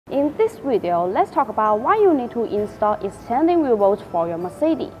In this video, let's talk about why you need to install extending wheel bolts for your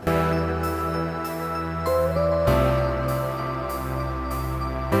Mercedes.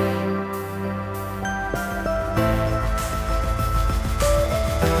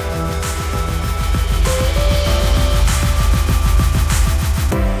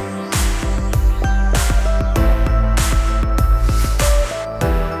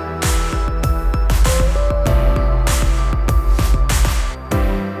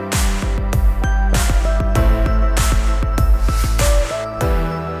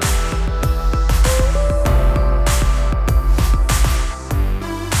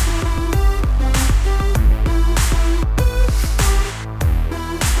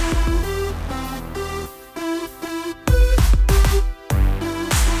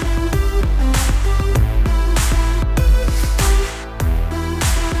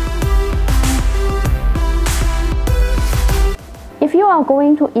 If you are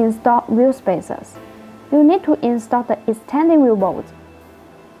going to install wheel spacers, you need to install the extending wheel bolt.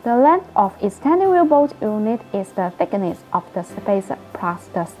 The length of extending wheel bolt unit is the thickness of the spacer plus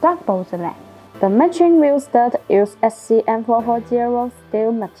the stock bolt length. The matching wheel stud uses SCM440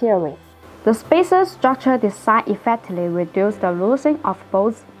 steel material. The spacer structure design effectively reduces the losing of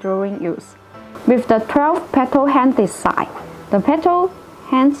bolts during use. With the 12 petal hand design, the petal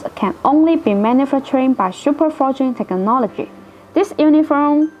hands can only be manufactured by superforging technology. This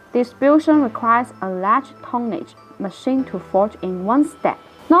uniform distribution requires a large tonnage machine to forge in one step.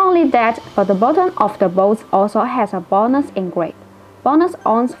 Not only that, but the bottom of the bolts also has a BONOSS engraved. BONOSS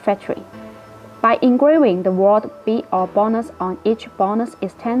owns factory. By engraving the word B or BONOSS on each BONOSS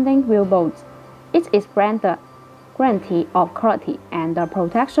extending wheel bolt, it is the guarantee of quality and the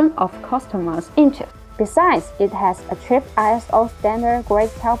protection of customers' interests. Besides, it has achieved ISO standard grade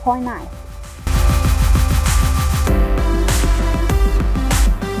 12.9.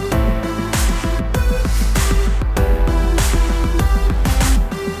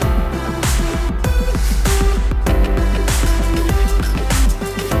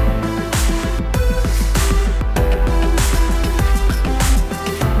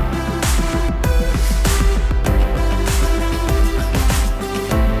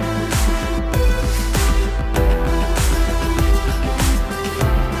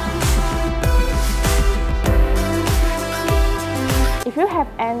 If you have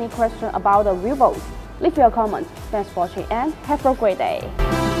any question about the wheel bolts, leave your comments. Thanks for watching and have a great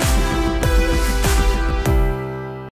day.